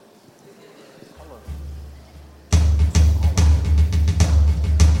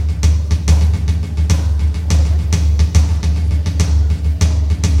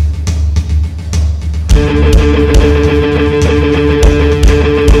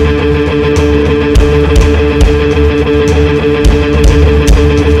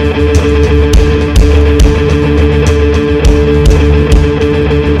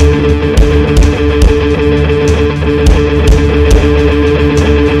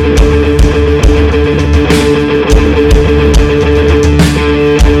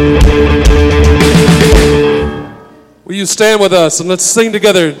stand with us and let's sing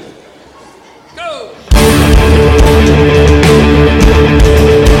together. Go!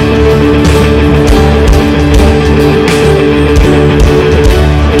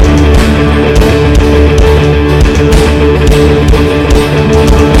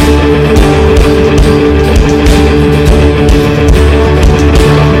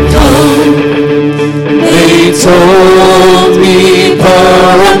 They told me,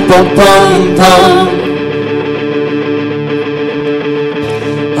 pa-rum-pum-pum-pum,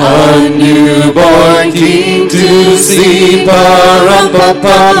 a newborn king to see,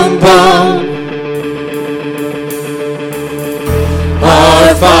 pa-rum-pum-pum-pum.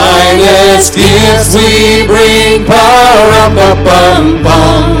 Our finest gifts we bring,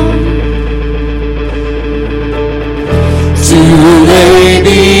 pa-rum-pum-pum-pum, to lay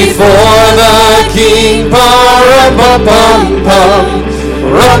before the King, pa-rum-pum-pum-pum,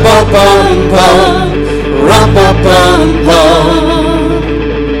 rum-pum-pum-pum, rum-pum-pum-pum.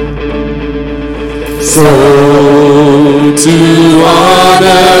 So to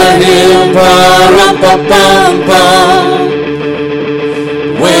honor Him, pa-rum-pum-pum-pum,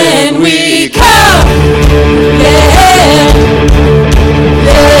 when we come, yeah, yeah,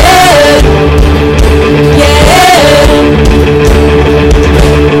 yeah.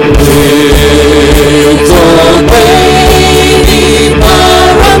 Little baby,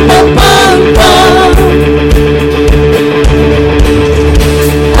 pa-rum-pum-pum-pum,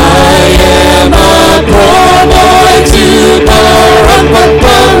 I am a poor boy too,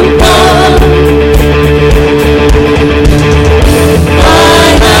 pa-rum-pum-pum-pum. I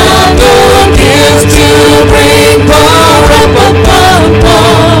have no gift to bring,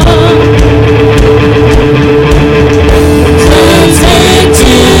 pa-rum-pum-pum-pum. Content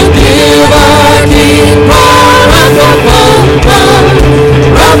to give our King, pa-rum-pum-pum-pum,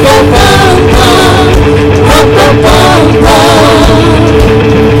 rum-pum-pum-pum, rum-pum-pum-pum.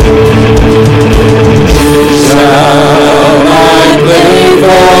 Shall I play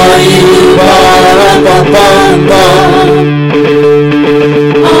for you, pa-rum-pum-pum-pum,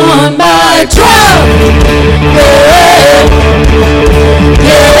 on my drum? Yeah, yeah,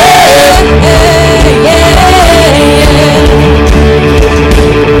 yeah, yeah.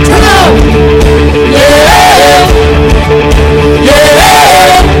 Drum, yeah, yeah, yeah,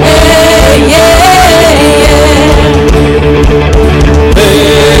 yeah. Very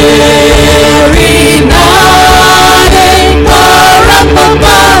naughty,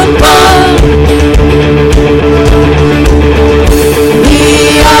 pa-rum-pum-pum-pum. The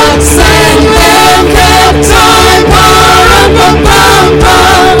ox and lamb kept time,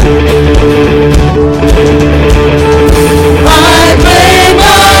 pa-rum-pum-pum-pum. I play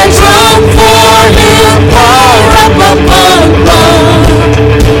my drum for Him, pa-rum-pum-pum-pum.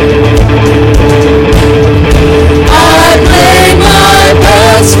 I play my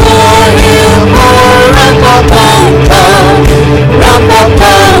best for Him, pa-rum-pum-pum-pum,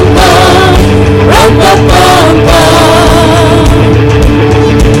 rum-pum-pum-pum, rum-pum-pum-pum.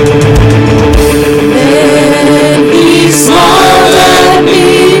 Then He smiled at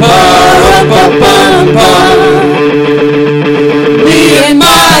me, pa-rum-pum-pum-pum, me and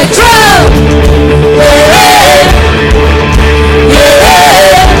my drum, yeah, yeah, yeah, yeah.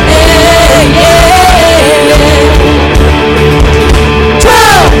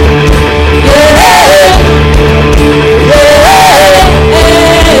 Drum, yeah, yeah, yeah,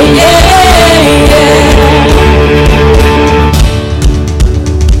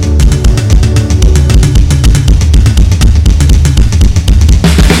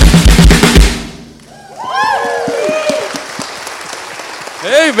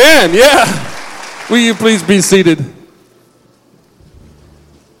 Amen. Yeah. Will you please be seated?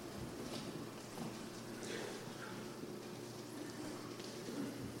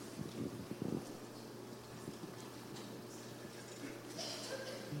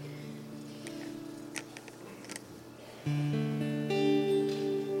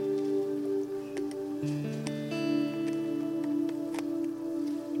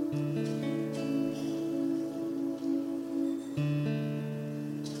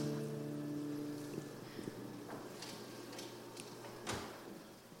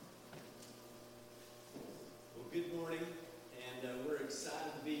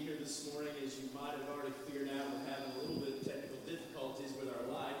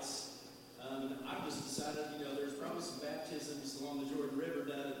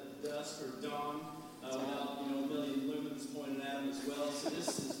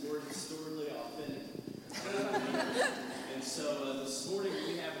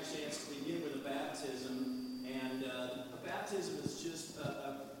 baptism is just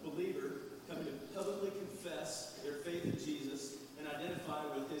a believer coming to publicly confess confess their faith in Jesus and identify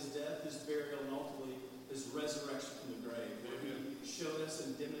with his death, his burial, and ultimately his resurrection from the grave. Where he showed us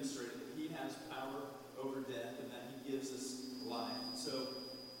and demonstrated that he has power over death and that he gives us life. So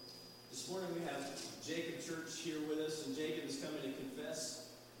this morning we have Jacob Church here with us, and Jacob is coming to confess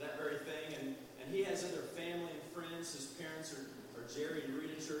that very thing. And he has other family and friends. His parents are Jerry and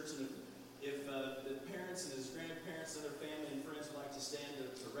Rita Church, and if the parents and his grandparents and other family and friends would like to stand to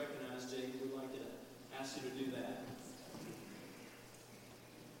recognize Jacob, we'd like to ask you to do that.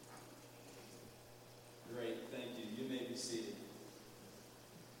 Great, thank you. You may be seated.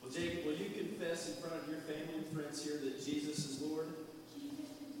 Well, Jacob, will you confess in front of your family and friends here that Jesus is Lord? Jesus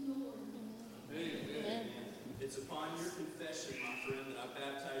is Lord. Amen. It's upon your confession, my friend, that I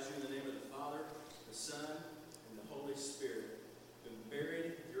baptize you in the name of the Father, the Son, and the Holy Spirit. Been buried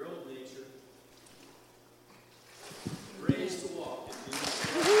in your old nature, raised to walk in Jesus.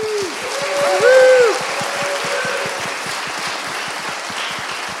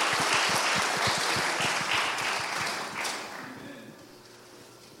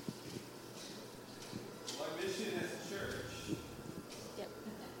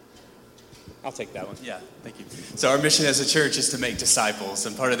 I'll take that one. Yeah, thank you. So our mission as a church is to make disciples,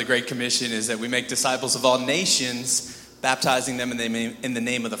 and part of the Great Commission is that we make disciples of all nations, baptizing them in the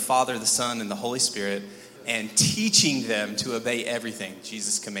name of the Father, the Son, and the Holy Spirit, and teaching them to obey everything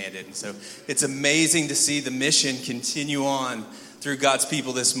Jesus commanded. And so it's amazing to see the mission continue on through God's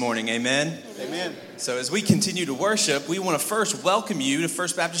people this morning. Amen? Amen. So as we continue to worship, we want to first welcome you to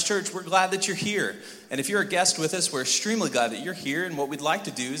First Baptist Church. We're glad that you're here. And if you're a guest with us, we're extremely glad that you're here. And what we'd like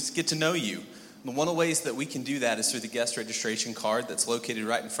to do is get to know you. And one of the ways that we can do that is through the guest registration card that's located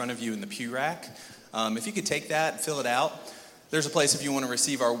right in front of you in the pew rack. If you could take that and fill it out. There's a place if you want to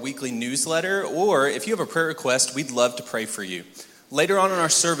receive our weekly newsletter, or if you have a prayer request, we'd love to pray for you. Later on in our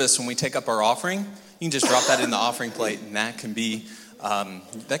service, when we take up our offering, you can just drop that in the offering plate, and that can be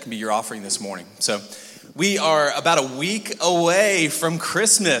your offering this morning. So we are about a week away from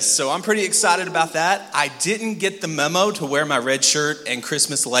Christmas, so I'm pretty excited about that. I didn't get the memo to wear my red shirt and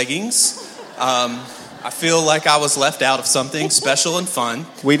Christmas leggings. I feel like I was left out of something special and fun.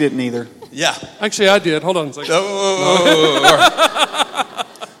 We didn't either. Yeah. Actually, I did. Hold on a second.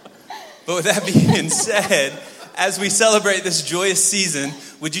 But with that being said, as we celebrate this joyous season,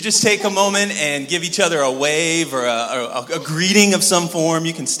 would you just take a moment and give each other a wave or a greeting of some form?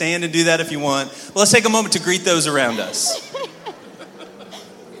 You can stand and do that if you want. Well, let's take a moment to greet those around us.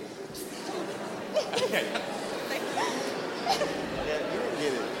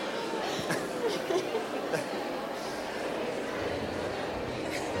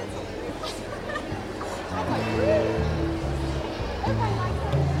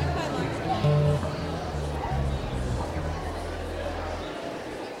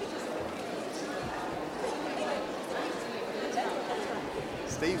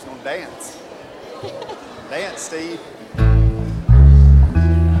 Steve's gonna dance. Dance, Steve.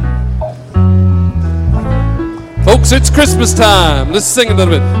 Folks, it's Christmas time. Let's sing a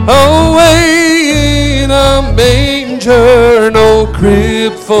little bit. Away in a manger, no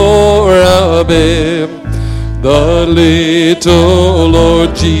crib for a babe. The little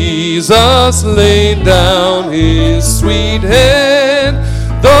Lord Jesus laid down his sweet head.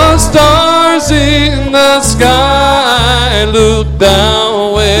 The stars in the sky looked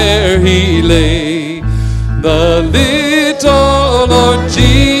down where he lay. The little Lord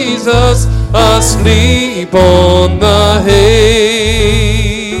Jesus asleep on the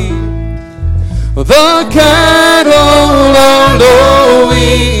hay. The cattle are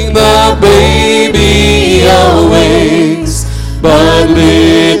lowing, the baby awakes, but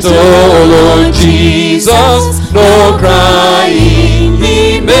little Lord Jesus no crying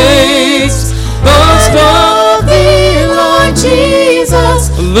he makes. The starving Lord Jesus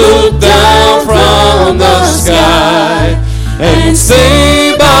look down from the sky and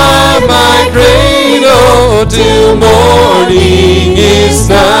stay by my cradle till morning is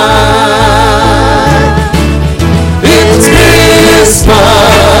nigh. It's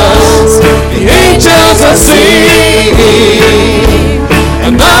Christmas, the angels are singing,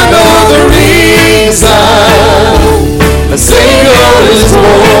 and I know the reason. The Savior is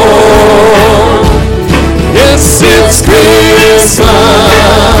born. Yes, it's Christmas.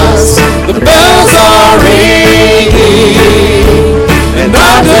 The bells are ringing, and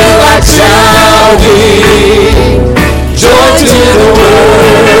I feel like shouting joy to the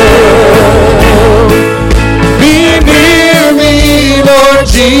world. Be near me, Lord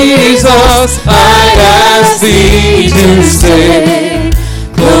Jesus. I ask thee to stay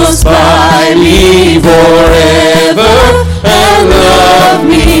close by me forever and love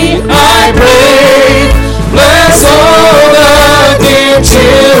me, I pray.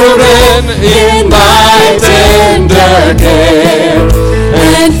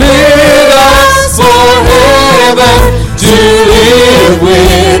 and fit us for heaven to live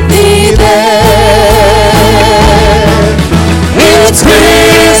with thee there. It's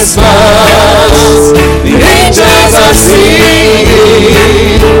Christmas, the angels are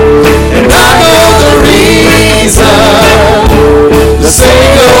singing, and I know the reason, the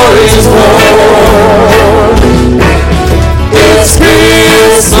Savior is born. It's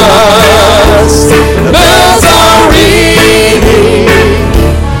Christmas, the bells are ringing,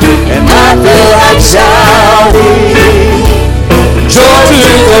 and I feel like shouting, joy to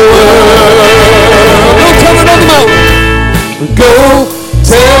the world. Go tell it on the mountain. Go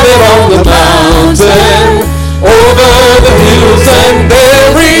tell it on the mountain, over the hills and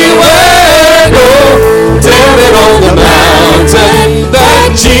everywhere. Go tell it on the mountain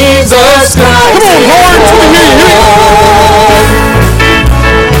that Jesus Christ. Come on, Lord, let me hear you.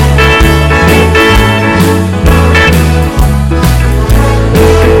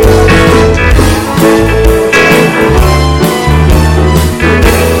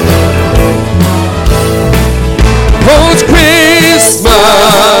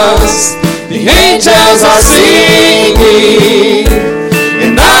 The angels are singing,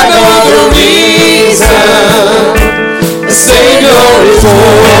 and I know the reason, the Savior is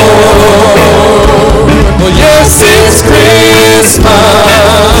born. Well, yes, it's Christmas,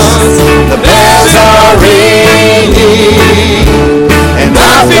 the bells are ringing, and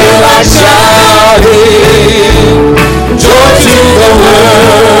I feel like shouting, joy to the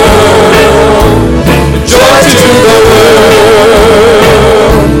world, joy to the world,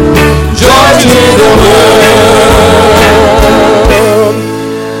 joy to the world.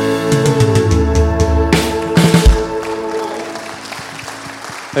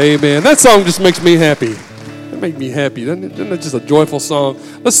 Amen. That song just makes me happy. That makes me happy. Isn't it just a joyful song?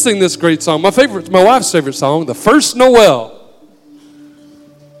 Let's sing this great song. My wife's favorite song, The First Noel.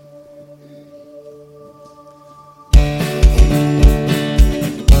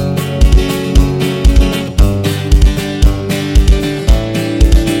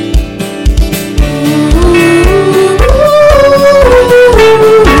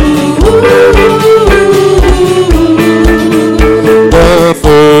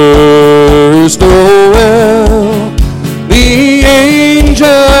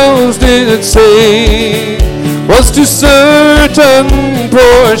 Was to certain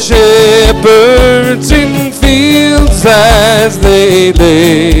poor shepherds in fields as they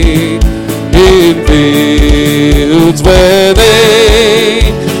lay, in fields where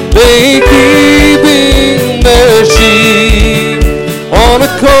they keeping their sheep on a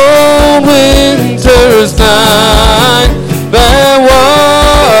cold winter's night that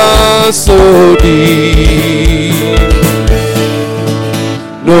was so deep.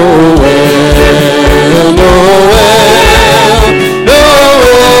 Noel, Noel,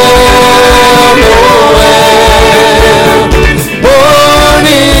 Noel, Noel, born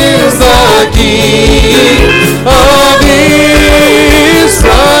is the King of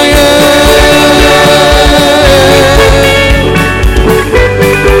Israel.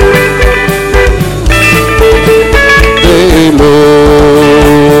 They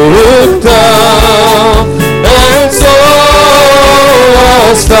looked down and saw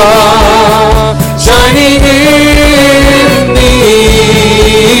a star shining in the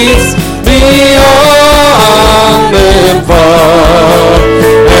east beyond them far,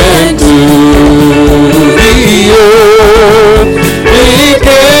 and to the earth it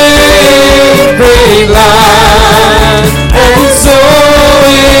gave great light, and so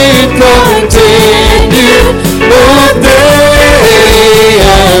it continued both day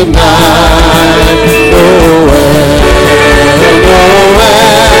and night.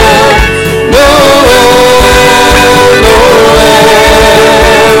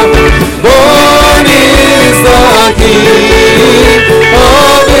 Born is the King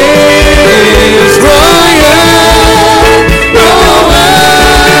of Israel. Noel,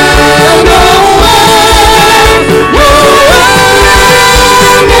 Noel, Noel,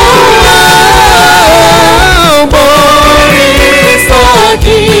 Noel, born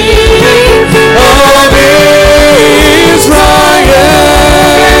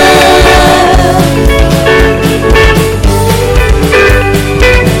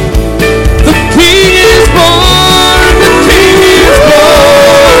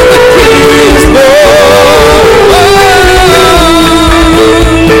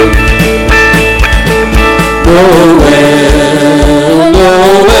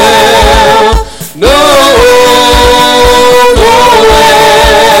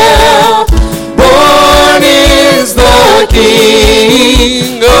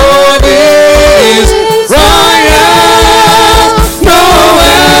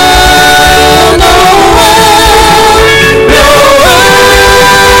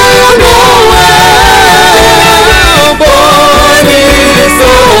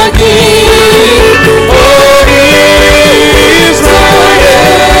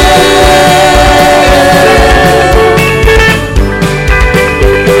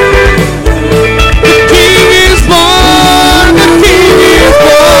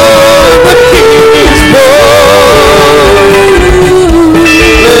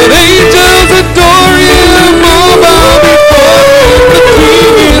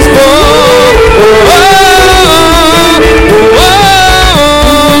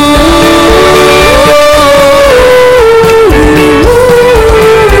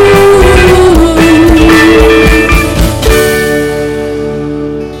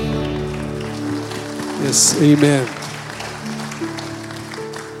Amen.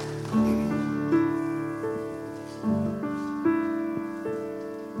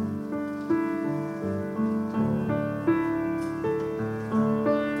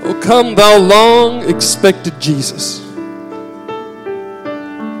 Oh, come thou long expected Jesus.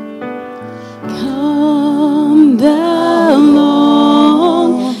 Come thou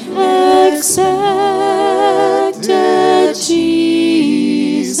long expected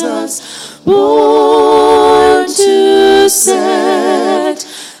Jesus, born to set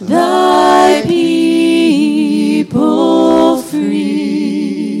thy people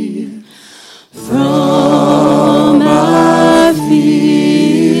free from our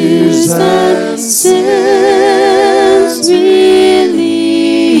fears and sins. Release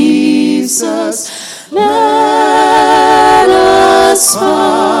us, let us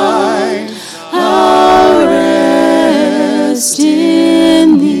find our rest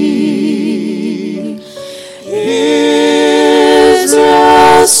in thee.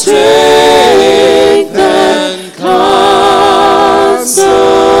 Israel's strength and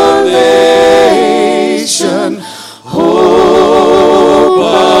consolation, hope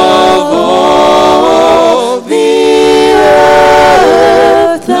of all the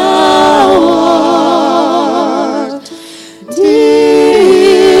earth thou art,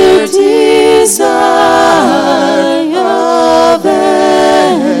 dear desire of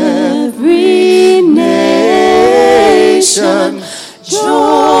every nation,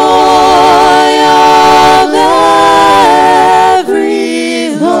 joy of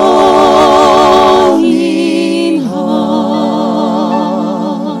every longing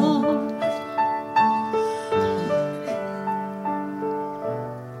heart.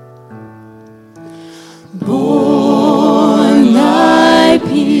 Born thy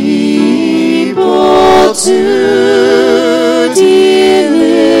people to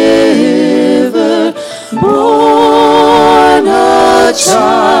deliver, born a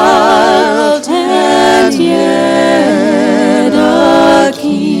child and yet a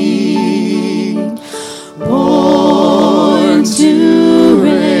king, born to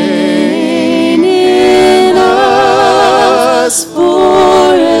reign in us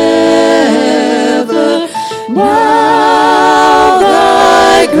forever. Now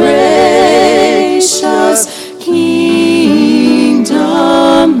thy gracious kingdom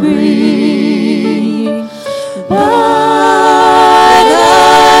bring, by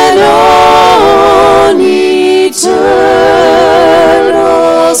thine own eternal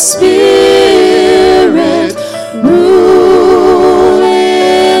Spirit, rule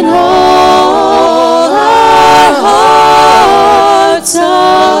in all our hearts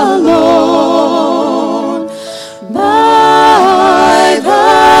alone. By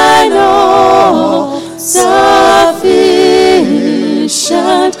thine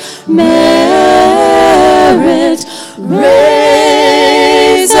all-sufficient merit,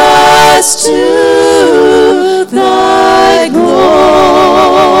 raise us to thy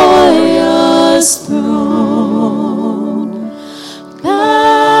glorious throne.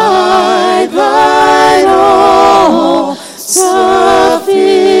 By thine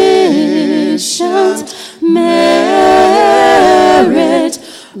all-sufficient merit,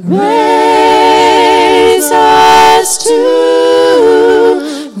 raise us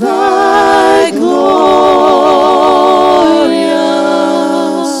to thy glorious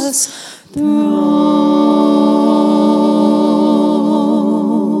throne.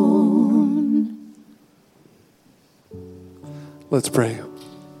 Let's pray.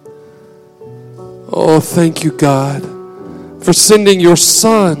 Oh, thank you, God, for sending your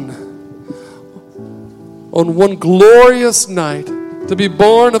Son on one glorious night to be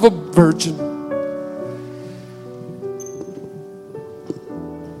born of a virgin.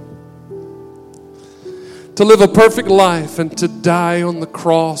 To live a perfect life and to die on the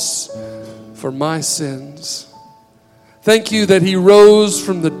cross for my sins. Thank you that he rose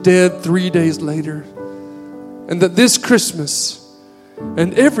from the dead 3 days later, and that this Christmas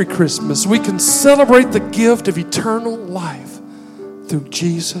and every Christmas we can celebrate the gift of eternal life through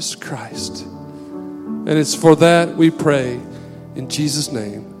Jesus Christ. And it's for that we pray in Jesus'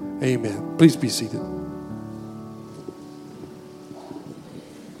 name. Amen. Please be seated.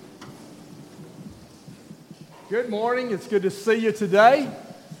 Good morning. It's good to see you today.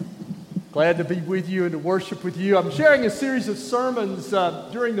 Glad to be with you and to worship with you. I'm sharing a series of sermons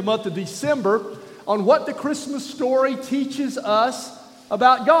during the month of December on what the Christmas story teaches us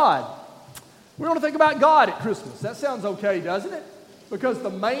about God. We want to think about God at Christmas. That sounds okay, doesn't it? Because the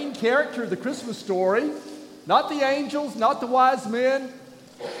main character of the Christmas story, not the angels, not the wise men,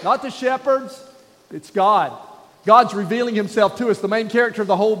 not the shepherds, it's God. God's revealing himself to us. The main character of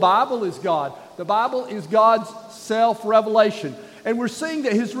the whole Bible is God. The Bible is God's self-revelation. And we're seeing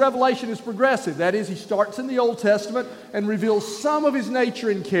that his revelation is progressive. That is, he starts in the Old Testament and reveals some of his nature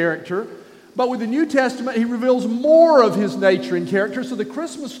and character. But with the New Testament, he reveals more of his nature and character. So the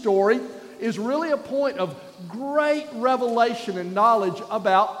Christmas story is really a point of great revelation and knowledge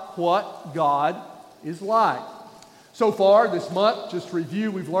about what God is like. So far this month, just to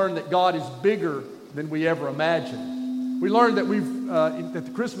review, we've learned that God is bigger than we ever imagined. We learned that at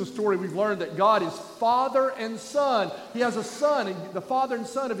the Christmas story, we've learned that God is Father and Son. He has a Son, and the Father and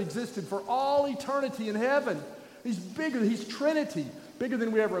Son have existed for all eternity in heaven. He's bigger, he's Trinity, bigger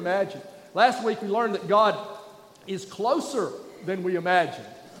than we ever imagined. Last week we learned that God is closer than we imagined.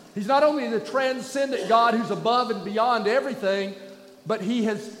 He's not only the transcendent God who's above and beyond everything, but he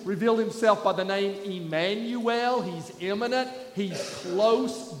has revealed himself by the name Emmanuel. He's immanent. He's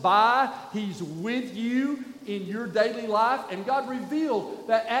close by. He's with you in your daily life. And God revealed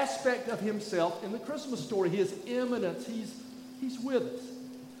that aspect of himself in the Christmas story, his immanence. He's with us.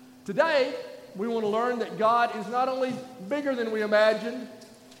 Today, we want to learn that God is not only bigger than we imagined,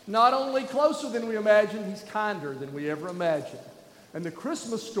 not only closer than we imagined, he's kinder than we ever imagined. And the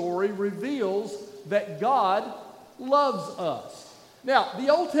Christmas story reveals that God loves us. Now, the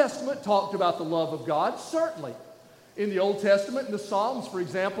Old Testament talked about the love of God, certainly. In the Old Testament, in the Psalms, for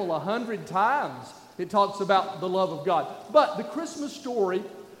example, 100 times it talks about the love of God. But the Christmas story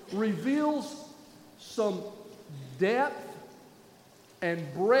reveals some depth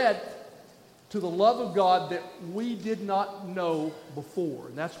and breadth to the love of God that we did not know before.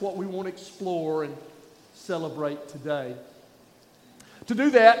 And that's what we want to explore and celebrate today. To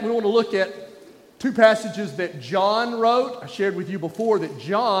do that, we want to look at two passages that John wrote. I shared with you before that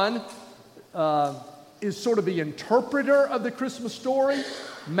John is sort of the interpreter of the Christmas story.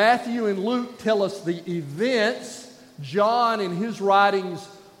 Matthew and Luke tell us the events. John, in his writings,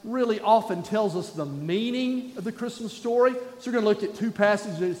 really often tells us the meaning of the Christmas story. So we're going to look at two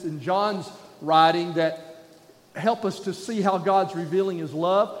passages in John's writing that help us to see how God's revealing his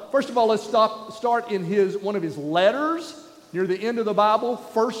love. First of all, let's start in one of his letters near the end of the Bible,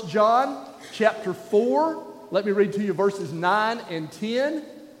 1 John chapter 4. Let me read to you verses 9 and 10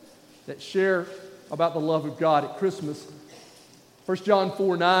 that share about the love of God at Christmas. 1 John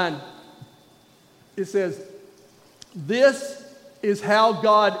 4:9, it says, "This is how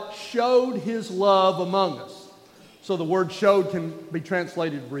God showed his love among us." So the word showed can be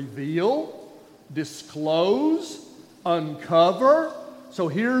translated reveal, disclose, uncover. So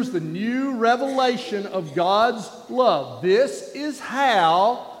here's the new revelation of God's love. This is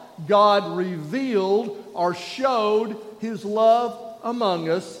how God revealed or showed his love among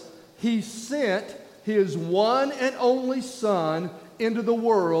us. He sent his one and only Son into the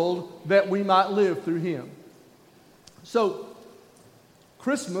world that we might live through him. So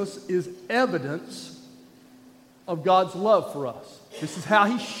Christmas is evidence of God's love for us. This is how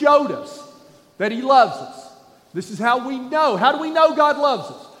he showed us that he loves us. This is how we know. How do we know God loves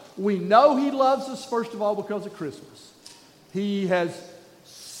us? We know he loves us, first of all, because of Christmas. He has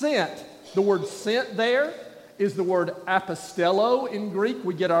sent. The word sent there is the word apostello in Greek.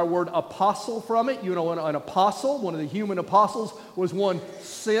 We get our word apostle from it. You know, an apostle, one of the human apostles, was one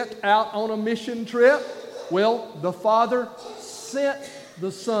sent out on a mission trip. Well, the Father sent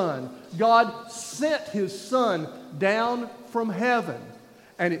the Son. God sent his Son down from heaven.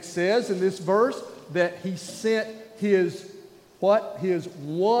 And it says in this verse that he sent his what? His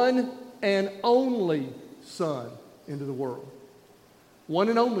one and only Son into the world. One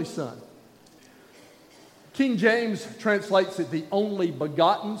and only Son. King James translates it the only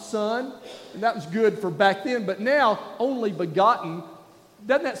begotten Son. And that was good for back then. But now, only begotten,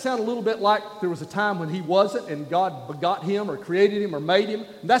 doesn't that sound a little bit like there was a time when he wasn't and God begot him or created him or made him?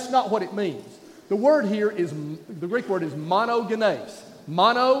 That's not what it means. The word here is, the Greek word is monogenes.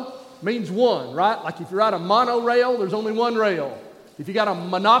 Mono means one, right? Like if you're at a monorail, there's only one rail. If you got a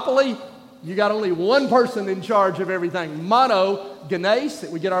monopoly, you got only one person in charge of everything. Monogenes,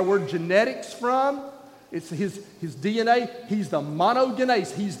 that we get our word genetics from. It's his DNA. He's the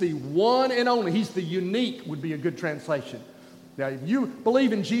monogenes. He's the one and only. He's the unique would be a good translation. Now, if you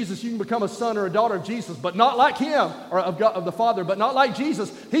believe in Jesus, you can become a son or a daughter of Jesus, but not like him, or of God, of the Father, but not like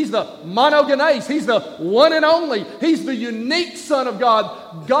Jesus. He's the monogenes. He's the one and only. He's the unique Son of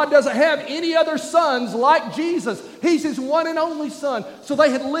God. God doesn't have any other sons like Jesus. He's his one and only Son. So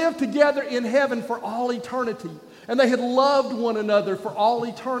they had lived together in heaven for all eternity, and they had loved one another for all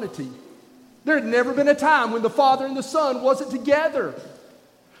eternity. There had never been a time when the Father and the Son wasn't together,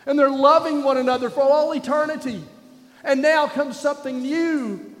 and they're loving one another for all eternity. And now comes something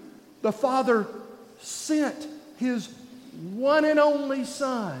new. The Father sent his one and only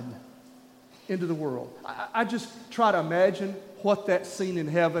Son into the world. I just try to imagine what that scene in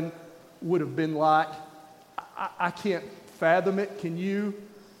heaven would have been like. I can't fathom it. Can you?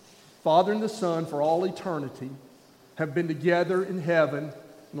 Father and the Son for all eternity have been together in heaven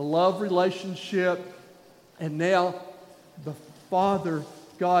in a love relationship, and now the Father,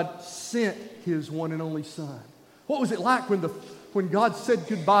 God, sent His one and only Son. What was it like when God said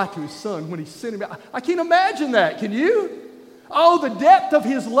goodbye to His Son, when He sent Him out? I can't imagine that. Can you? Oh, the depth of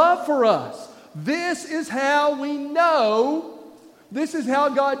His love for us. This is how we know. This is how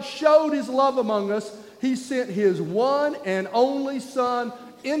God showed His love among us. He sent His one and only Son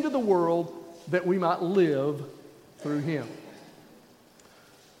into the world that we might live through Him.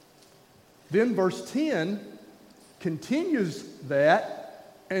 Then verse 10 continues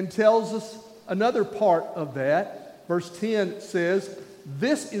that and tells us another part of that. Verse 10 says,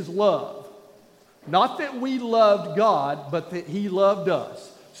 "This is love. Not that we loved God, but that He loved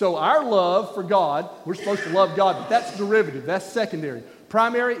us." So our love for God, we're supposed to love God, but that's derivative, that's secondary.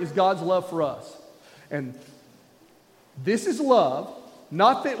 Primary is God's love for us. And this is love,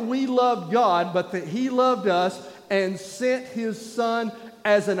 not that we loved God, but that He loved us and sent His Son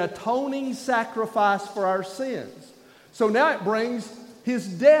as an atoning sacrifice for our sins. So now it brings His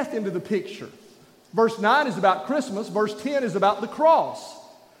death into the picture. Verse 9 is about Christmas. Verse 10 is about the cross.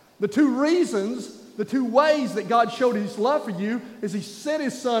 The two reasons, the two ways that God showed His love for you is He sent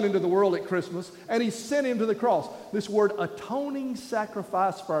His Son into the world at Christmas, and He sent Him to the cross. This word atoning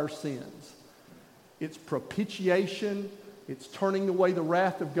sacrifice for our sins. It's propitiation. It's turning away the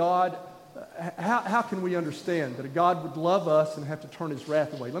wrath of God. How can we understand that a God would love us and have to turn His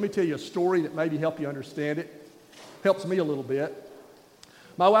wrath away? Let me tell you a story that maybe help you understand it. Helps me a little bit.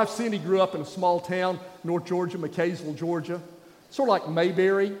 My wife Cindy grew up in a small town, North Georgia, McKaysville, Georgia. Sort of like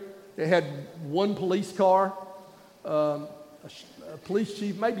Mayberry. It had one police car, a police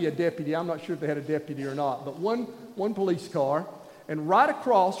chief, maybe a deputy. I'm not sure if they had a deputy or not, but one police car. And right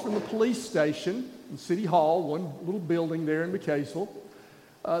across from the police station in City Hall, one little building there in McKaysville,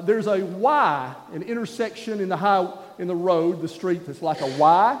 there's a Y, an intersection in the road, the street that's like a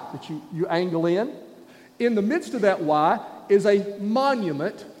Y that you angle in. In the midst of that Y is a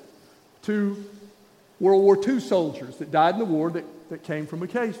monument to World War II soldiers that died in the war that came from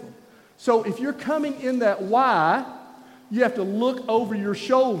McKaysville. So if you're coming in that Y, you have to look over your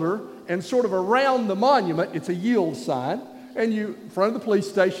shoulder and sort of around the monument. It's a yield sign. And you, in front of the police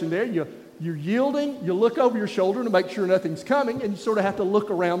station there, you're yielding, you look over your shoulder to make sure nothing's coming, and you sort of have to look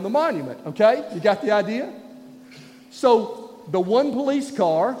around the monument, okay? You got the idea? So the one police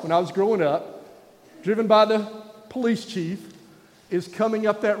car, when I was growing up, driven by the police chief, is coming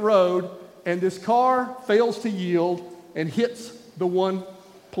up that road, and this car fails to yield and hits the one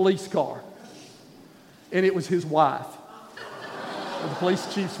police car. And it was his wife, the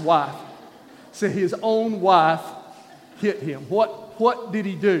police chief's wife. So his own wife hit him. What did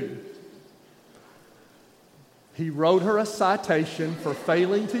he do? He wrote her a citation for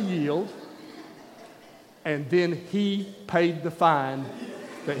failing to yield, and then he paid the fine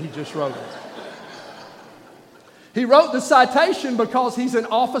that he just wrote her. He wrote the citation because he's an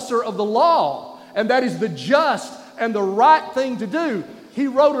officer of the law, and that is the just and the right thing to do. He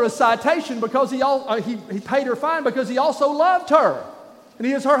wrote her a citation because he paid her fine because he also loved her, and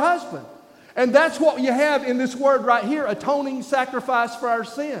he is her husband. And that's what you have in this word right here, atoning sacrifice for our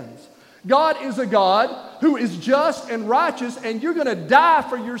sins. God is a God who is just and righteous, and you're going to die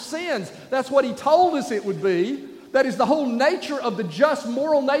for your sins. That's what He told us it would be. That is the whole nature of the just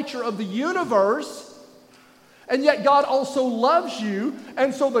moral nature of the universe. And yet God also loves you,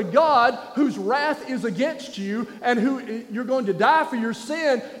 and so the God whose wrath is against you and who you're going to die for your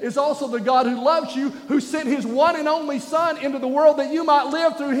sin is also the God who loves you, who sent His one and only Son into the world that you might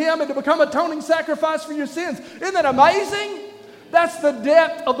live through Him and to become atoning sacrifice for your sins. Isn't that amazing? That's the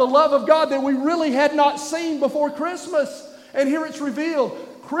depth of the love of God that we really had not seen before Christmas. And here it's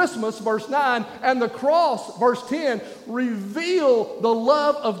revealed. Christmas, verse 9, and the cross, verse 10, reveal the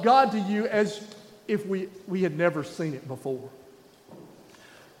love of God to you as if we had never seen it before.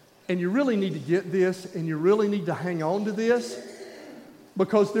 And you really need to get this, and you really need to hang on to this,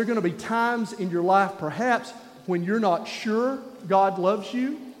 because there are going to be times in your life perhaps when you're not sure God loves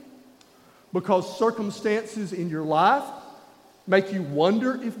you, because circumstances in your life make you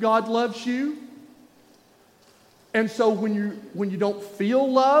wonder if God loves you. And so when you don't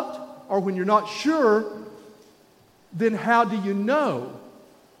feel loved, or when you're not sure, then how do you know?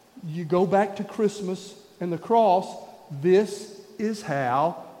 You go back to Christmas and the cross. This is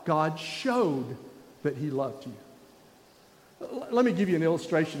how God showed that He loved you. Let me give you an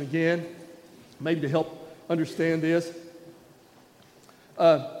illustration again, maybe to help understand this.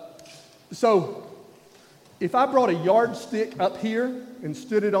 So, if I brought a yardstick up here and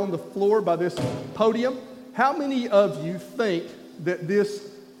stood it on the floor by this podium, how many of you think that this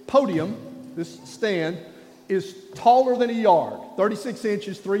podium, this stand, is taller than a yard? 36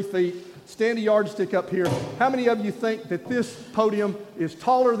 inches, 3 feet. Stand a yardstick up here. How many of you think that this podium is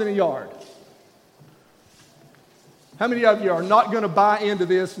taller than a yard? How many of you are not going to buy into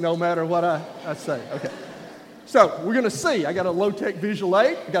this no matter what I say? Okay. So we're going to see. I got a low-tech visual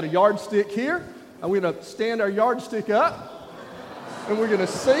aid. I got a yardstick here. I'm going to stand our yardstick up, and we're going to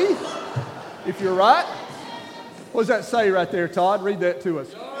see if you're right. What does that say right there, Todd? Read that to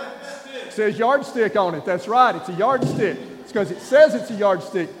us. Yardstick. It says yardstick on it. That's right. It's a yardstick. It's because it says it's a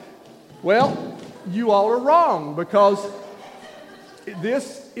yardstick. Well, you all are wrong because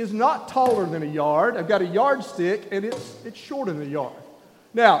this is not taller than a yard. I've got a yardstick, and it's shorter than a yard.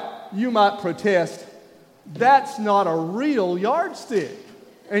 Now, you might protest, that's not a real yardstick,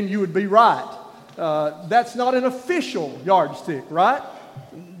 and you would be right. That's not an official yardstick, right?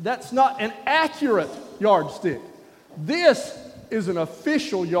 That's not an accurate yardstick. This is an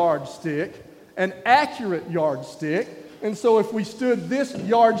official yardstick, an accurate yardstick, and so if we stood this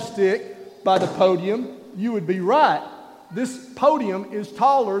yardstick by the podium, you would be right. This podium is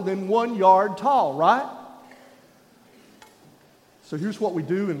taller than 1 yard tall, right? So here's what we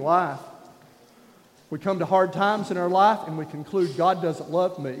do in life. We come to hard times in our life and we conclude God doesn't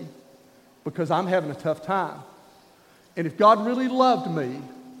love me because I'm having a tough time. And if God really loved me,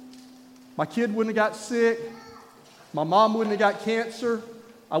 my kid wouldn't have got sick, my mom wouldn't have got cancer,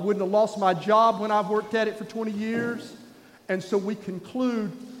 I wouldn't have lost my job when I've worked at it for 20 years. And so we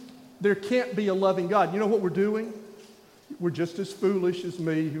conclude there can't be a loving God. You know what we're doing? We're just as foolish as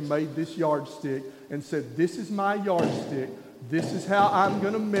me who made this yardstick and said, this is my yardstick. This is how I'm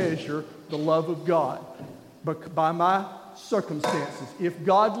going to measure the love of God. But by my circumstances, if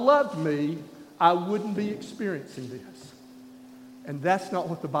God loved me, I wouldn't be experiencing this. And that's not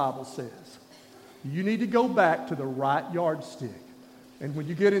what the Bible says. You need to go back to the right yardstick. And when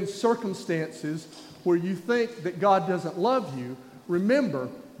you get in circumstances where you think that God doesn't love you, remember,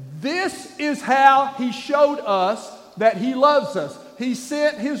 this is how He showed us that He loves us. He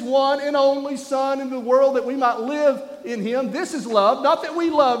sent His one and only Son into the world that we might live in Him. This is love, not that we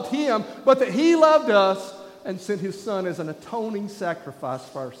loved Him, but that He loved us and sent His Son as an atoning sacrifice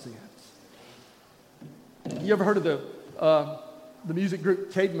for our sins. You ever heard of the music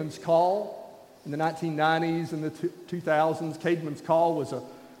group Caedmon's Call? In the 1990s and the 2000s, Caedmon's Call was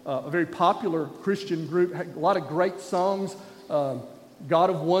a very popular Christian group, had a lot of great songs.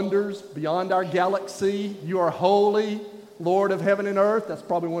 God of Wonders, Beyond Our Galaxy, You Are Holy, Lord of Heaven and Earth. That's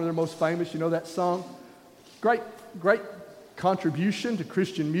probably one of their most famous. You know that song? Great contribution to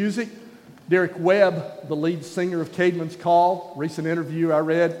Christian music. Derek Webb, the lead singer of Caedmon's Call, recent interview I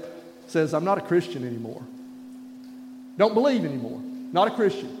read, says, I'm not a Christian anymore. Don't believe anymore. Not a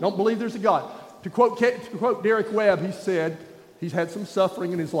Christian. Don't believe there's a God. To quote Derek Webb, he said he's had some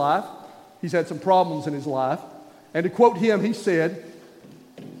suffering in his life. He's had some problems in his life. And to quote him, he said,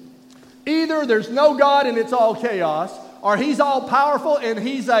 either there's no God and it's all chaos, or He's all powerful and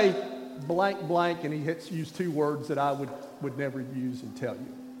He's a blank blank, and he used 2 words that I would never use and tell you.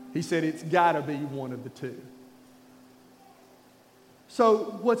 He said it's got to be one of the two.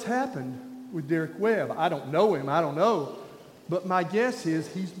 So what's happened with Derek Webb? I don't know him. I don't know. But my guess is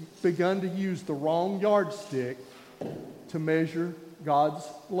he's begun to use the wrong yardstick to measure God's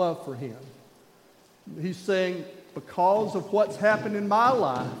love for him. He's saying, because of what's happened in my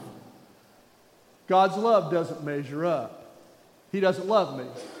life, God's love doesn't measure up. He doesn't love me.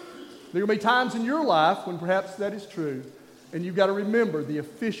 There will be times in your life when perhaps that is true, and you've got to remember the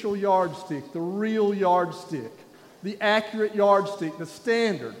official yardstick, the real yardstick, the accurate yardstick, the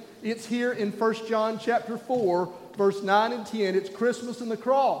standard. It's here in 1 John chapter 4, verse 9 and 10. It's Christmas and the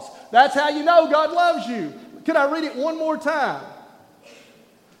cross. That's how you know God loves you. Can I read it one more time?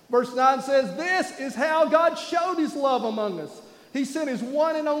 Verse 9 says, this is how God showed His love among us. He sent His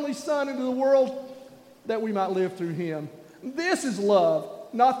one and only Son into the world that we might live through Him. This is love,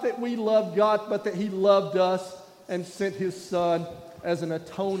 not that we loved God, but that He loved us and sent His Son as an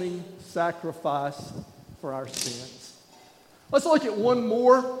atoning sacrifice for our sins. Let's look at one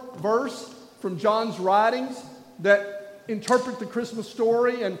more verse from John's writings that interpret the Christmas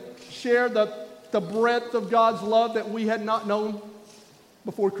story and share the breadth of God's love that we had not known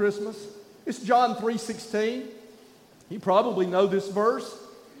before Christmas. It's John 3:16. You probably know this verse.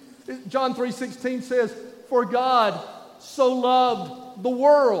 John 3:16 says, for God so loved the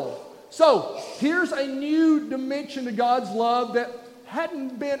world. So here's a new dimension to God's love that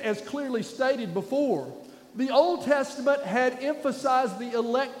hadn't been as clearly stated before. The Old Testament had emphasized the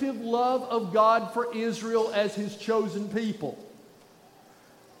elective love of God for Israel as His chosen people.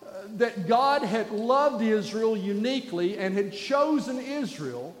 That God had loved Israel uniquely and had chosen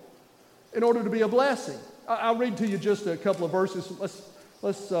Israel in order to be a blessing. I'll read to you just a couple of verses.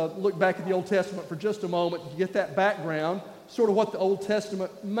 Let's look back at the Old Testament for just a moment to get that background, sort of what the Old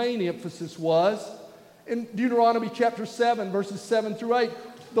Testament main emphasis was. In Deuteronomy chapter 7, verses 7 through 8,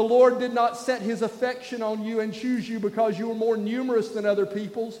 the Lord did not set His affection on you and choose you because you were more numerous than other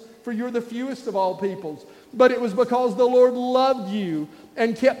peoples, for you're the fewest of all peoples. But it was because the Lord loved you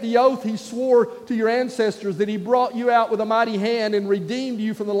and kept the oath He swore to your ancestors, that He brought you out with a mighty hand and redeemed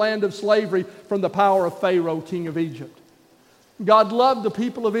you from the land of slavery, from the power of Pharaoh, king of Egypt. God loved the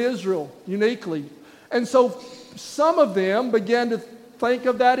people of Israel uniquely. And so some of them began to think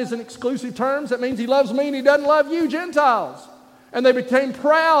of that as an exclusive term. That means He loves me and He doesn't love you, Gentiles. And they became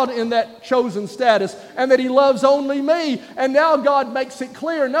proud in that chosen status, and that He loves only me. And now God makes it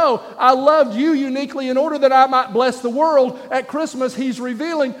clear, no, I loved you uniquely in order that I might bless the world. At Christmas, He's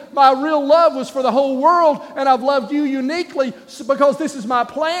revealing my real love was for the whole world, and I've loved you uniquely because this is my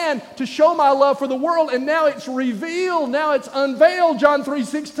plan to show my love for the world. And now it's revealed, now it's unveiled. John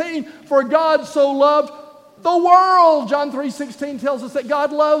 3:16, for God so loved the world. John 3:16 tells us that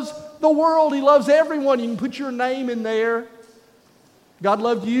God loves the world. He loves everyone. You can put your name in there. God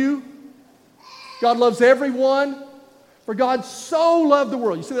loved you. God loves everyone. For God so loved the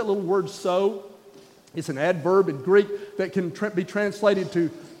world. You see that little word so? It's an adverb in Greek that can be translated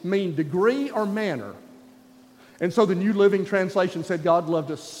to mean degree or manner. And so the New Living Translation said God loved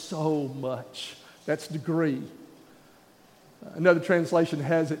us so much. That's degree. Another translation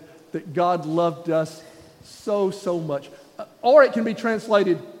has it that God loved us so much. Or it can be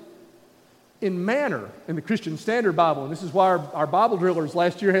translated in manner in the Christian Standard Bible. And this is why our Bible drillers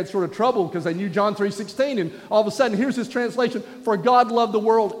last year had sort of trouble, because they knew John 3:16, and all of a sudden here's this translation, for God loved the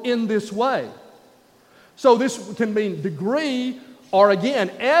world in this way. So this can mean degree, or again,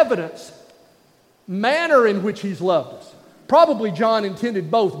 evidence, manner in which He's loved us. Probably John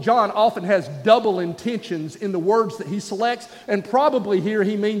intended both. John often has double intentions in the words that he selects, and probably here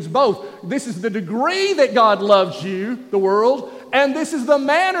he means both. This is the degree that God loves you, the world, and this is the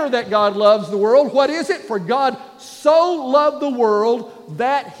manner that God loves the world. What is it? For God so loved the world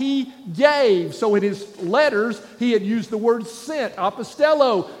that He gave. So in his letters, he had used the word sent,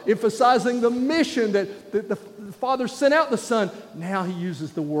 apostello, emphasizing the mission that the Father sent out the Son. Now he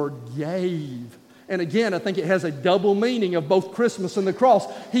uses the word gave. And again, I think it has a double meaning of both Christmas and the cross.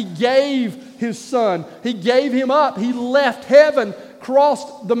 He gave His Son. He gave Him up. He left heaven,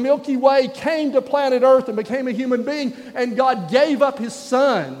 crossed the Milky Way, came to planet Earth and became a human being, and God gave up His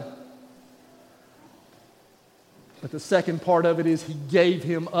Son. But the second part of it is He gave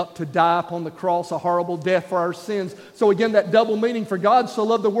Him up to die upon the cross, a horrible death for our sins. So again, that double meaning, for God so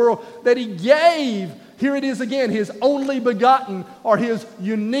loved the world that He gave. Here it is again, His only begotten, or His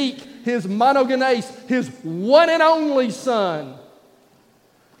unique, His monogenes, His one and only Son.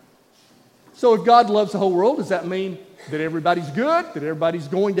 So if God loves the whole world, does that mean that everybody's good, that everybody's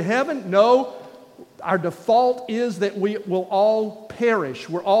going to heaven? No. Our default is that we will all perish.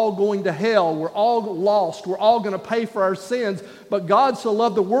 We're all going to hell. We're all lost. We're all going to pay for our sins. But God so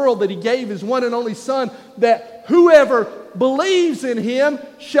loved the world that He gave His one and only Son, that whoever believes in Him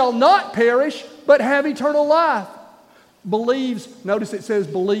shall not perish, but have eternal life. Believes, notice it says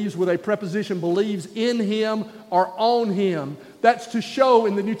believes with a preposition, believes in Him or on Him. That's to show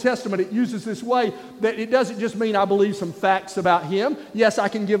in the New Testament, it uses this way, that it doesn't just mean I believe some facts about Him. Yes, I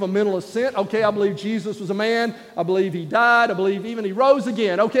can give a mental assent. Okay, I believe Jesus was a man. I believe He died. I believe even He rose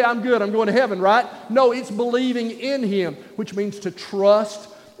again. Okay, I'm good. I'm going to heaven, right? No, it's believing in Him, which means to trust.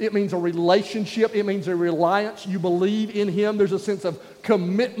 It means a relationship. It means a reliance. You believe in Him. There's a sense of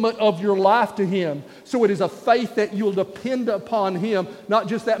commitment of your life to Him. So it is a faith that you'll depend upon Him, not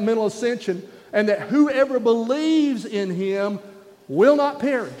just that mental ascension, and that whoever believes in Him will not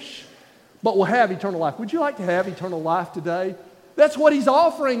perish, but will have eternal life. Would you like to have eternal life today? That's what He's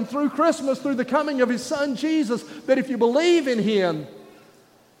offering through Christmas, through the coming of His Son Jesus, that if you believe in Him,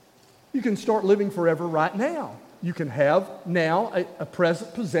 you can start living forever right now. You can have now a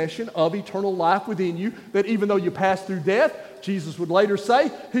present possession of eternal life within you, that even though you pass through death, Jesus would later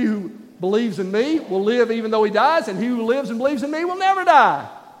say, he who believes in me will live even though he dies, and he who lives and believes in me will never die.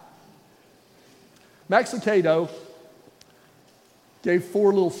 Max Lucado gave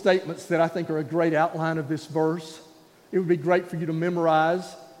 4 little statements that I think are a great outline of this verse. It would be great for you to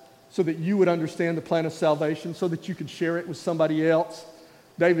memorize so that you would understand the plan of salvation, so that you could share it with somebody else.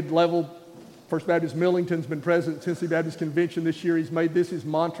 David Level First Baptist Millington's been president of Tennessee Baptist Convention this year. He's made this his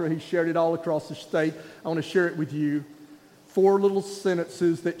mantra. He's shared it all across the state. I want to share it with you. 4 little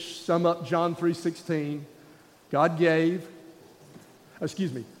sentences that sum up John 3:16.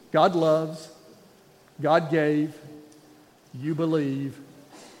 God loves, God gave, you believe,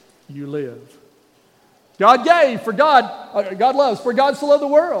 you live. God gave for God loves, for God so loved the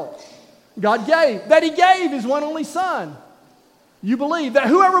world. God gave, that He gave His one only Son. You believe that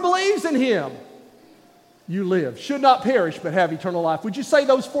whoever believes in Him, you live. Should not perish, but have eternal life. Would you say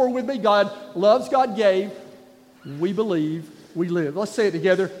those 4 with me? God loves, God gave, we believe, we live. Let's say it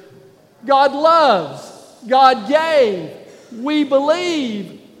together. God loves, God gave, we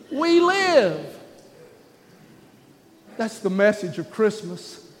believe, we live. That's the message of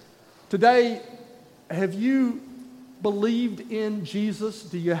Christmas. Today, have you believed in Jesus?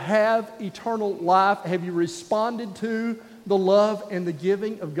 Do you have eternal life? Have you responded to the love and the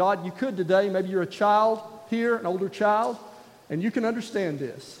giving of God? You could today. Maybe you're a child here, an older child, and you can understand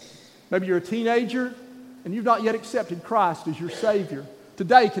this. Maybe you're a teenager and you've not yet accepted Christ as your Savior.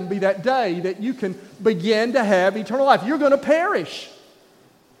 Today can be that day that you can begin to have eternal life. You're going to perish.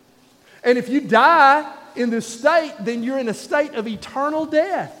 And if you die in this state, then you're in a state of eternal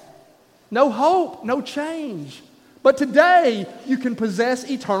death. No hope, no change. But today, you can possess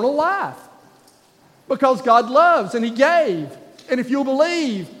eternal life because God loves and He gave. And if you'll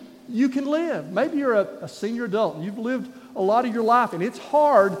believe, you can live. Maybe you're a senior adult and you've lived a lot of your life, and it's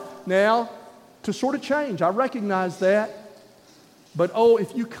hard now to sort of change. I recognize that. But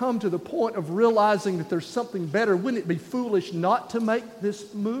if you come to the point of realizing that there's something better, wouldn't it be foolish not to make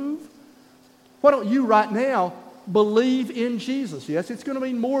this move? Why don't you right now believe in Jesus? Yes, it's going to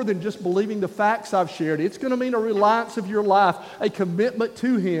mean more than just believing the facts I've shared. It's going to mean a reliance of your life, a commitment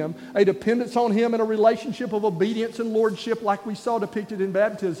to Him, a dependence on Him, and a relationship of obedience and lordship like we saw depicted in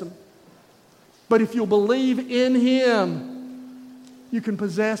baptism. But if you'll believe in Him, you can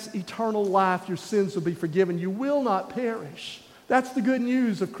possess eternal life. Your sins will be forgiven. You will not perish. That's the good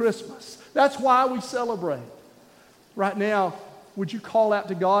news of Christmas. That's why we celebrate. Right now, would you call out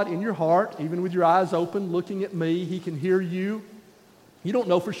to God in your heart, even with your eyes open, looking at me? He can hear you. You don't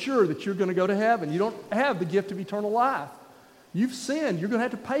know for sure that you're going to go to heaven. You don't have the gift of eternal life. You've sinned. You're going to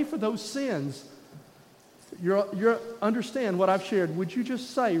have to pay for those sins. You understand what I've shared. Would you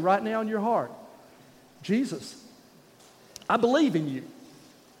just say right now in your heart, Jesus, I believe in you.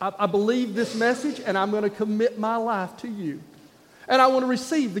 I believe this message, and I'm going to commit my life to you. And I want to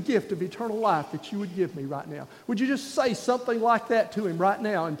receive the gift of eternal life that you would give me right now. Would you just say something like that to Him right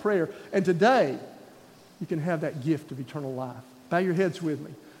now in prayer? And today, you can have that gift of eternal life. Bow your heads with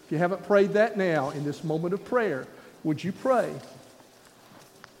me. If you haven't prayed that now in this moment of prayer, would you pray?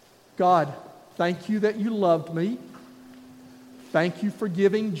 God, thank you that you loved me. Thank you for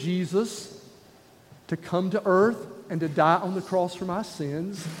giving Jesus to come to earth and to die on the cross for my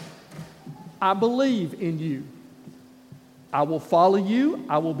sins. I believe in you. I will follow you.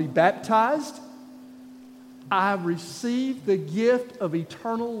 I will be baptized. I receive the gift of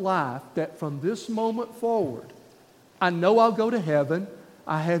eternal life that from this moment forward, I know I'll go to heaven.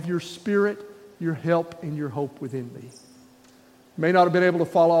 I have your Spirit, your help, and your hope within me. You may not have been able to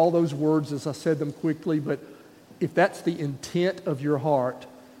follow all those words as I said them quickly, but if that's the intent of your heart,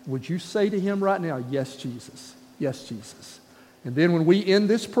 would you say to Him right now, yes, Jesus. Yes, Jesus. And then when we end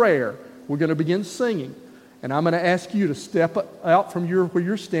this prayer, we're going to begin singing. And I'm going to ask you to step out from where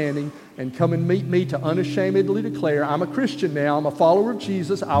you're standing and come and meet me to unashamedly declare, I'm a Christian now. I'm a follower of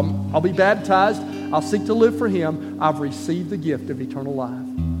Jesus. I'll be baptized. I'll seek to live for Him. I've received the gift of eternal life.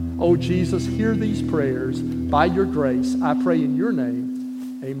 Oh, Jesus, hear these prayers. By your grace, I pray in your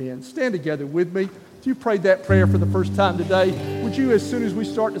name. Amen. Stand together with me. If you prayed that prayer for the first time today, would you, as soon as we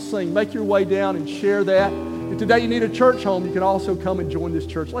start to sing, make your way down and share that? If today you need a church home, you can also come and join this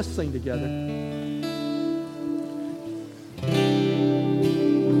church. Let's sing together.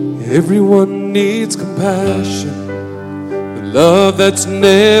 Everyone needs compassion, the love that's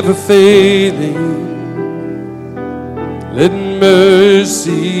never fading. Let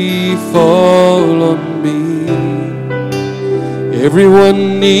mercy fall on me.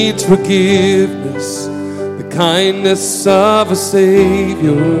 Everyone needs forgiveness, the kindness of a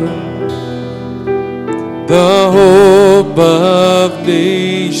Savior, the hope of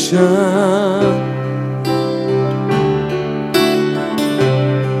nations.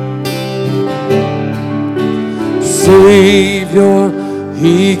 Savior,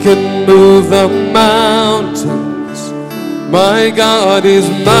 He can move the mountains. My God is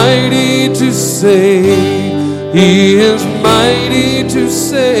mighty to save. He is mighty to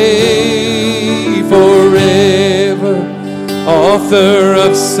save forever. author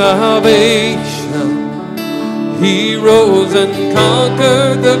of salvation. He rose and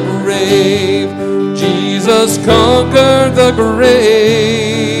conquered the grave. Jesus conquered the grave.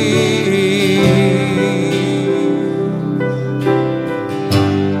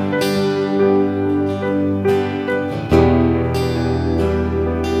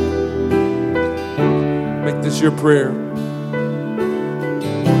 Make this your prayer.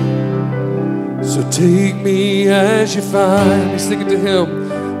 So take me as you find me, sing it to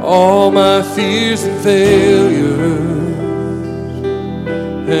Him. All my fears and failures,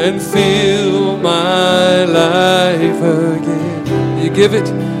 and fill my life again. You give it,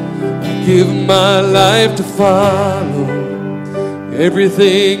 I give my life to follow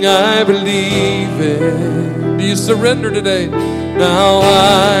everything I believe in. Do you surrender today? Now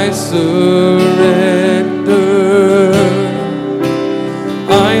I surrender.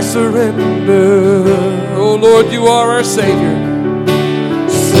 I surrender. Oh Lord, you are our Savior.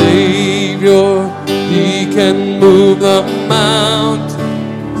 Savior, He can move the mountains.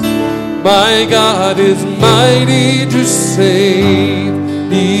 My God is mighty to save.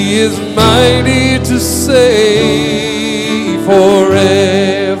 He is mighty to save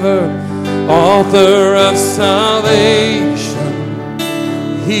forever. Author of salvation,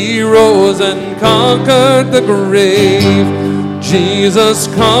 He rose and conquered the grave. Jesus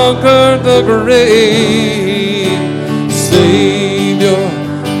conquered the grave. Savior,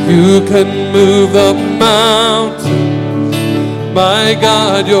 you can move the mountain. My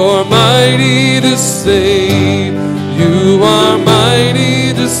God, you're mighty to save. You are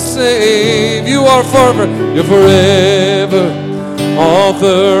mighty to save. You are forever. You're forever.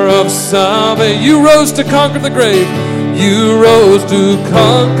 Author of salvation. You rose to conquer the grave. You rose to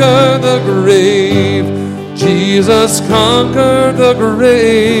conquer the grave. Jesus conquered the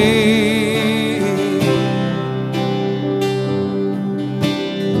grave.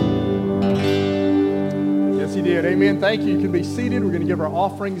 Yes, He did. Amen. Thank you. You can be seated. We're going to give our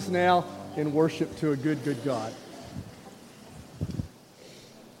offerings now in worship to a good, good God.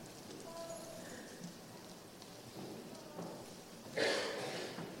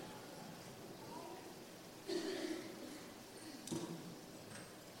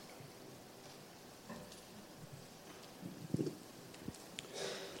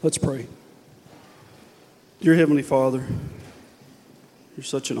 Let's pray. Dear Heavenly Father, you're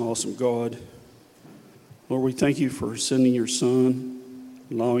such an awesome God. Lord, we thank you for sending your Son,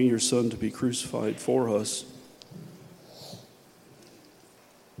 allowing your Son to be crucified for us.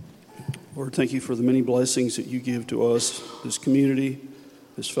 Lord, thank you for the many blessings that you give to us, this community,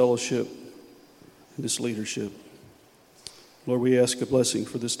 this fellowship, and this leadership. Lord, we ask a blessing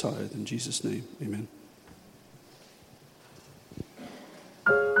for this tithe. In Jesus' name, amen.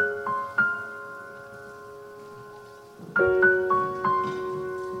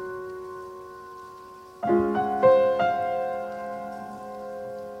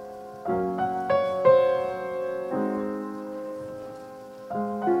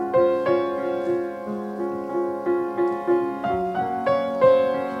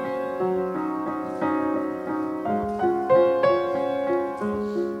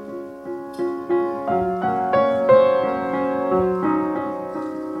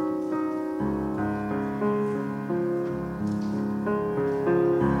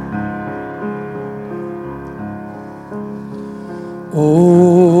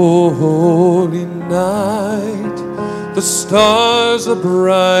 Oh, holy night, the stars are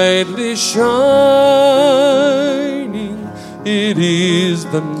brightly shining. It is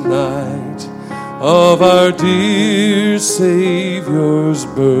the night of our dear Savior's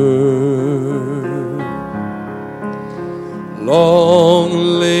birth. Long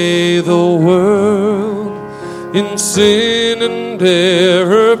lay the world in sin and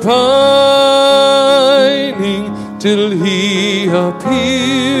error pining, till He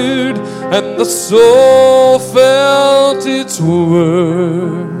appeared and the soul felt its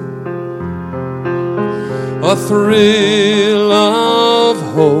worth. A thrill of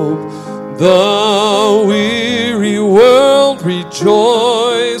hope, the weary world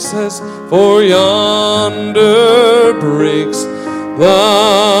rejoices, for yonder breaks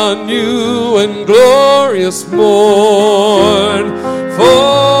the new and glorious morn.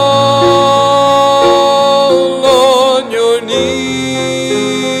 Fall on your knees,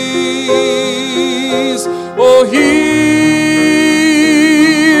 oh, hear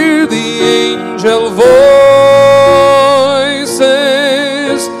the angel voices,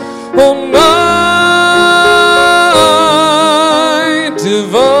 oh, night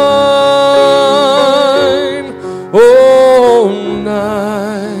divine, oh,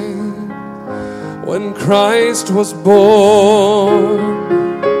 night when Christ Christ was born.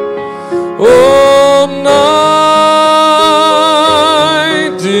 Oh, night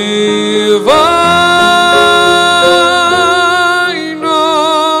divine,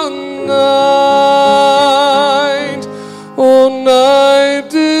 oh, night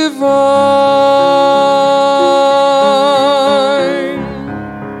divine.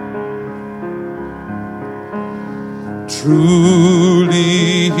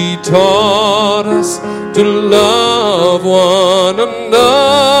 Truly he taught us to love one another.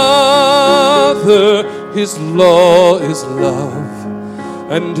 His law is love,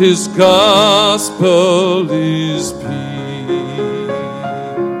 and his gospel is peace.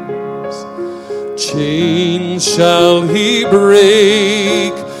 Chains shall he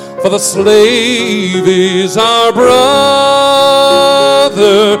break, for the slave is our brother,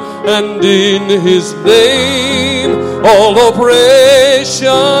 and in his name all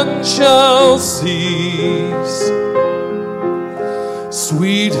oppression shall cease.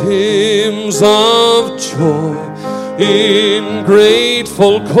 Sweet hymns of joy in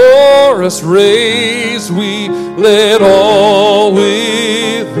grateful chorus raise we, let all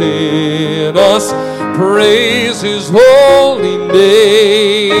within us praise his holy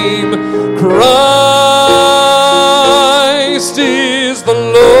name. Christ is the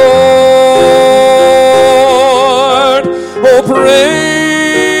Lord. Oh, praise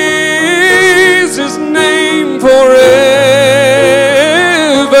his name forever.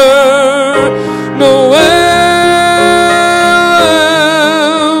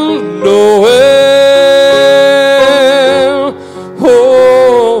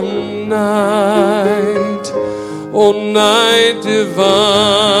 Night divine,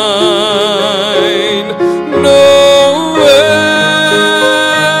 Noel,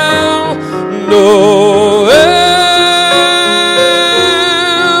 Noel,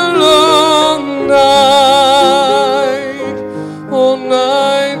 oh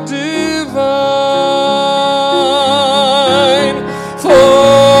night divine, fall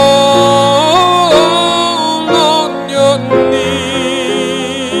on your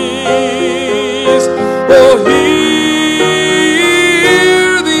knees, oh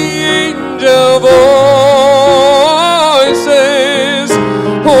voices,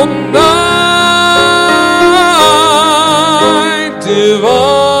 oh night divine,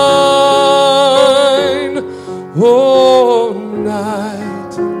 oh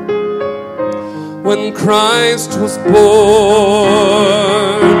night when Christ was born,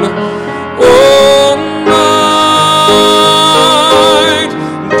 oh night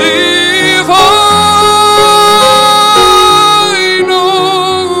divine,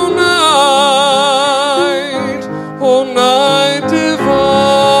 oh night divine, oh night divine,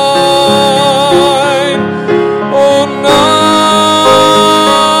 oh night,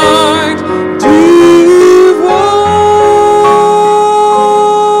 oh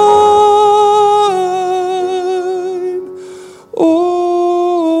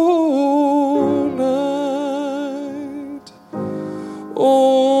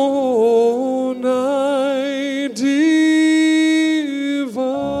night divine.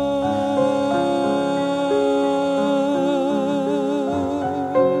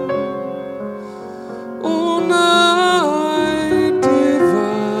 Oh, night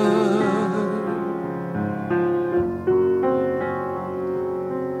divine.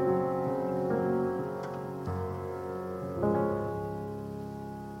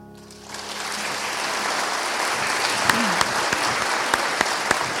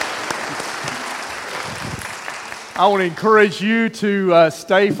 I want to encourage you to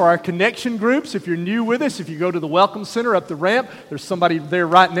stay for our connection groups. If you're new with us, if you go to the Welcome Center up the ramp, there's somebody there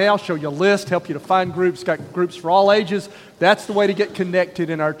right now, show you a list, help you to find groups, got groups for all ages. That's the way to get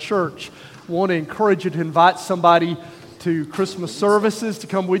connected in our church. I want to encourage you to invite somebody to Christmas services to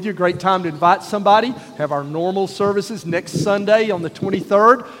come with you. Great time to invite somebody. Have our normal services next Sunday on the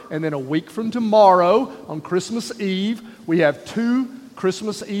 23rd, and then a week from tomorrow on Christmas Eve. We have 2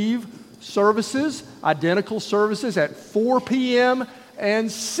 Christmas Eve services, identical services at 4 p.m.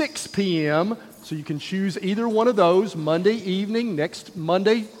 and 6 p.m. So you can choose either one of those. Monday evening, next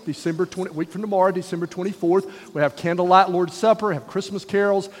Monday, week from tomorrow, December 24th, we have candlelight Lord's Supper, have Christmas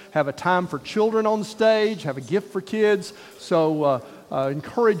carols, have a time for children on stage, have a gift for kids. So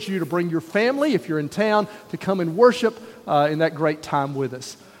encourage you to bring your family, if you're in town, to come and worship in that great time with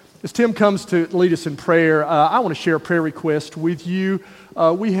us. As Tim comes to lead us in prayer, I want to share a prayer request with you.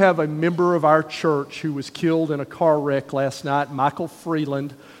 We have a member of our church who was killed in a car wreck last night, Michael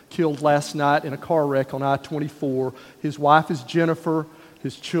Freeland, killed last night in a car wreck on I-24. His wife is Jennifer.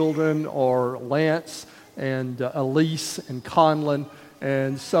 His children are Lance and Elise and Conlon.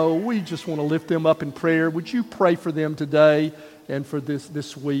 And so we just want to lift them up in prayer. Would you pray for them today and for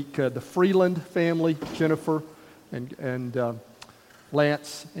this week? The Freeland family, Jennifer and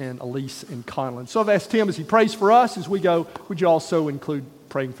Lance and Elise and Conlon. So I've asked Tim as he prays for us as we go, would you also include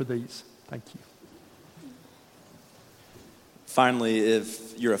praying for these? Thank you. Finally,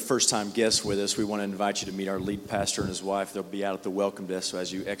 if you're a first-time guest with us, we want to invite you to meet our lead pastor and his wife. They'll be out at the welcome desk, so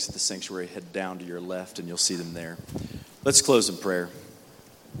as you exit the sanctuary, head down to your left and you'll see them there. Let's close in prayer.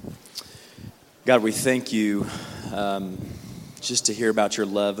 God, we thank you just to hear about your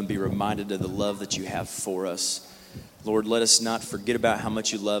love and be reminded of the love that you have for us. Lord, let us not forget about how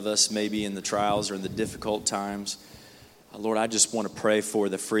much you love us, maybe in the trials or in the difficult times. Lord, I just want to pray for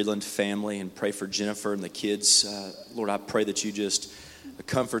the Freeland family and pray for Jennifer and the kids. Lord, I pray that you just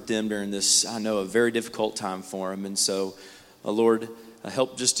comfort them during this, I know, a very difficult time for them. And so, Lord,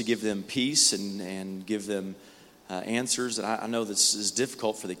 help just to give them peace and give them answers. And I know this is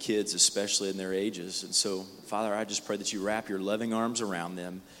difficult for the kids, especially in their ages. And so, Father, I just pray that you wrap your loving arms around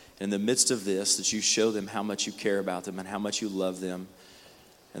them. In the midst of this, that you show them how much you care about them and how much you love them,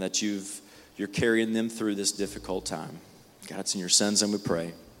 and that you're carrying them through this difficult time. God, it's in your Son's name we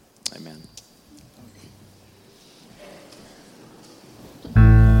pray. Amen.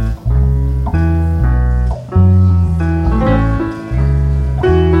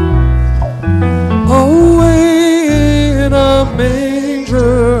 Away in a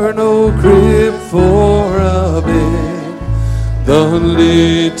manger, no crib for a bed, the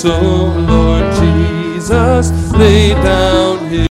little Lord Jesus laid down